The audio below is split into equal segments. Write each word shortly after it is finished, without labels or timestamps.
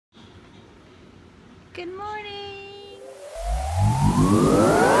Good morning!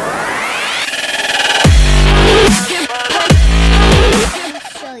 I'll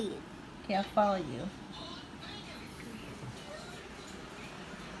show you. Okay, I'll follow you.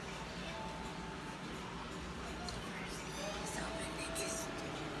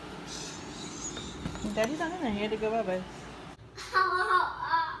 Daddy's not in there. You had to go bye-bye.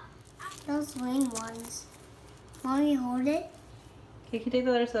 Those green ones. Mommy, hold it. Okay, can you take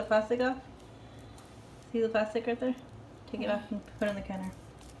the letters of the plastic off? See the plastic right there? Take it off and put it on the counter.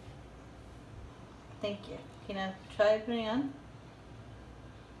 Thank you. Okay, now try putting it on.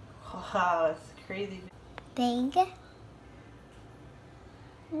 Wow, it's crazy. Big.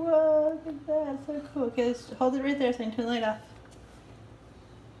 Whoa, look at that. So cool. Okay, let's hold it right there so I can turn the light off.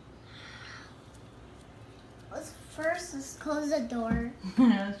 Let's close the door.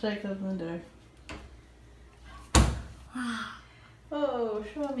 Let's try closing the door. Oh,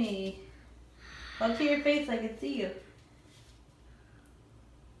 show me. Up to your face, I can see you.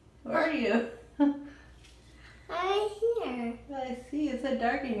 Where are you? Right here. I see, it's so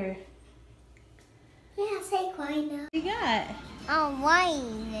dark in here. Yeah, say quiet now. What you got? Oh, white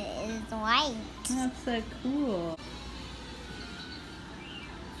is white. That's so cool.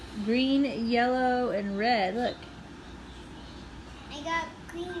 Green, yellow, and red. Look. I got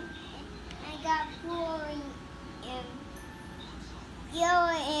green. I got blue and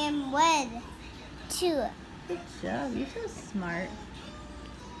yellow and red. 2. Good job. You're so smart.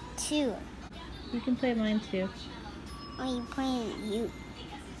 2. You can play mine too. Oh, you playing you?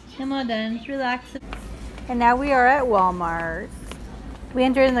 I'm all done. Just relax. And now we are at Walmart. We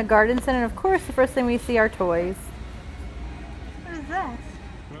entered in the garden center, and of course, the first thing we see are toys. What is that?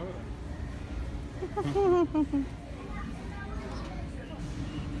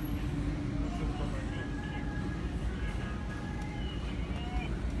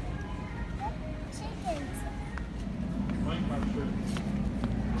 Chickens.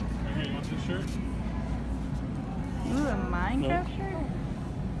 Okay, you want this shirt? Ooh, a Minecraft shirt?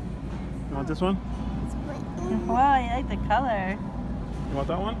 You want this one? Wow, I like the color. You want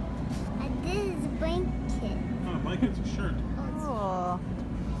that one? And this is a blanket. Oh, blanket's a shirt. Cool.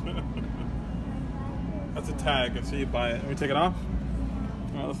 That's a tag, so you buy it. Let me take it off?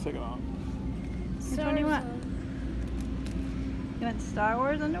 Alright, let's take it off. Which one do you want? You want Star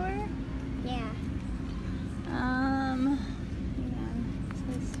Wars underwear? Yeah. Hang on. It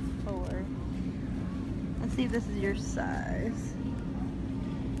says 4. Let's see if this is your size.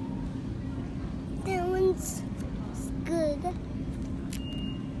 That one's good.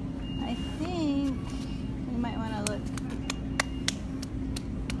 I think we might want to look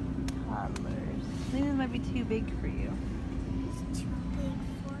toddlers. I think this might be too big for you. It's too big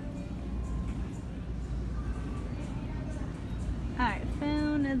for me. Alright,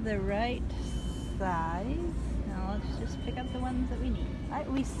 found the right size. Now let's just pick up the ones that we need. Alright,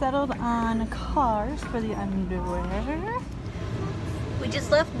 we settled on cars for the underwear. We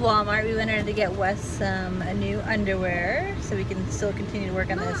just left Walmart. We went in to get Wes some new underwear so we can still continue to work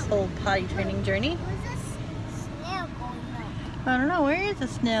on this whole potty training journey. Where's this snail going up? I don't know, where is the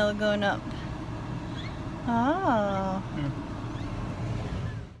snail going up? Oh.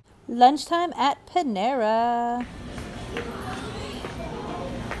 Lunchtime at Panera.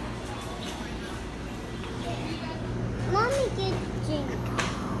 Mommy did drink.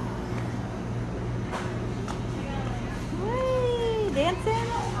 Whee! Dancing?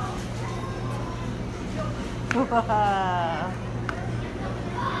 Wow.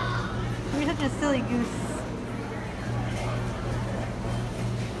 You're such a silly goose.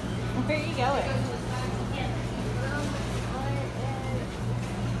 Where are you going?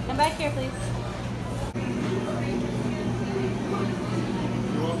 Come back here, please.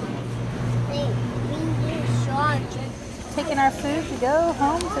 Taking our food to go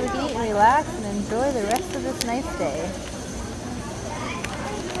home so we can eat and relax and enjoy the rest of this nice day.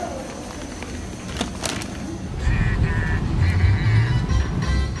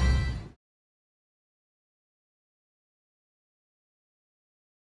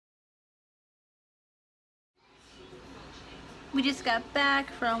 We just got back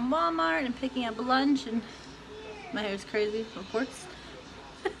from Walmart and picking up lunch, and my hair's crazy, of course.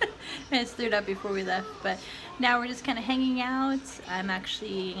 I just threw it up before we left, but now we're just kind of hanging out. I'm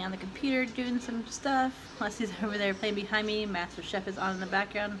actually on the computer doing some stuff. Leslie's over there playing behind me. Master Chef is on in the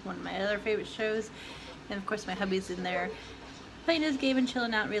background, one of my other favorite shows. And of course my hubby's in there playing his game and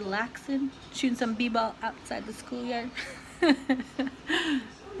chilling out, relaxing, shooting some b-ball outside the schoolyard.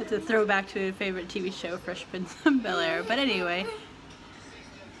 It's a throwback to a favorite TV show, Fresh Prince of Bel-Air. But anyway,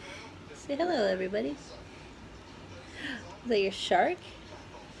 say hello everybody. Is that your shark?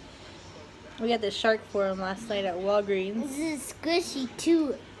 We got this shark for him last night at Walgreens. This is squishy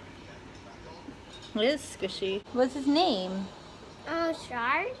too. It is squishy. What's his name? Oh,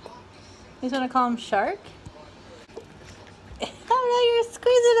 shark? You just want to call him Shark? Oh no, you're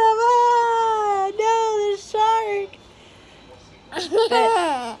squeezing him! Ah, no, the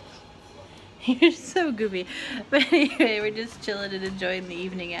shark! You're so goofy. But anyway, we're just chilling and enjoying the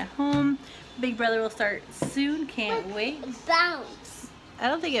evening at home. Big Brother will start soon. Can't wait. Bounce. I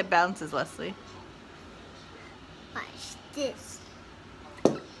don't think it bounces, Leslie. Watch this.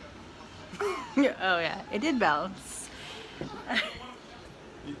 Oh yeah, it did bounce.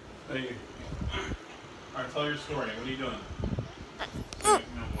 Hey. Alright, tell your story. What are you doing? Walking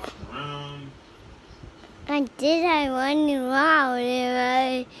around. I running around and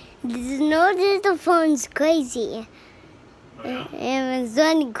I noticed the phone's crazy. Oh, yeah? And it's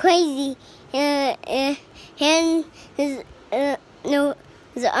running crazy and is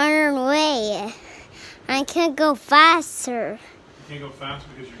on our way. I can't go faster. You can't go fast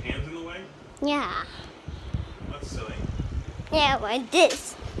because your hand's in the way? Yeah. That's silly. Yeah, like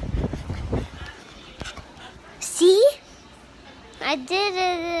this. See? I did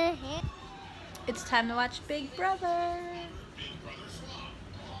it. It's time to watch Big Brother.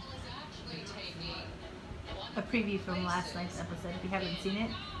 A preview from last night's episode. If you haven't seen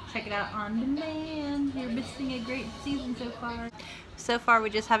it, check it out on demand. You're missing a great season so far. So far, we're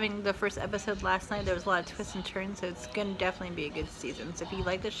just having the first episode last night. There was a lot of twists and turns, so it's going to definitely be a good season. So if you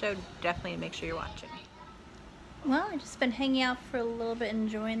like the show, definitely make sure you're watching. Well, I've just been hanging out for a little bit,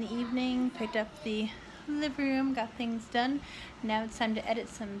 enjoying the evening. Picked up the living room, got things done. Now it's time to edit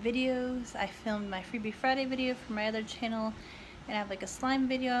some videos. I filmed my Freebie Friday video for my other channel, and I have like a slime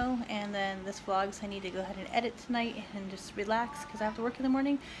video, and then this vlog, so I need to go ahead and edit tonight and just relax because I have to work in the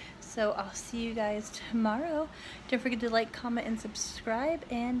morning. So I'll see you guys tomorrow. Don't forget to like, comment, and subscribe,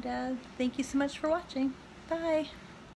 and thank you so much for watching. Bye!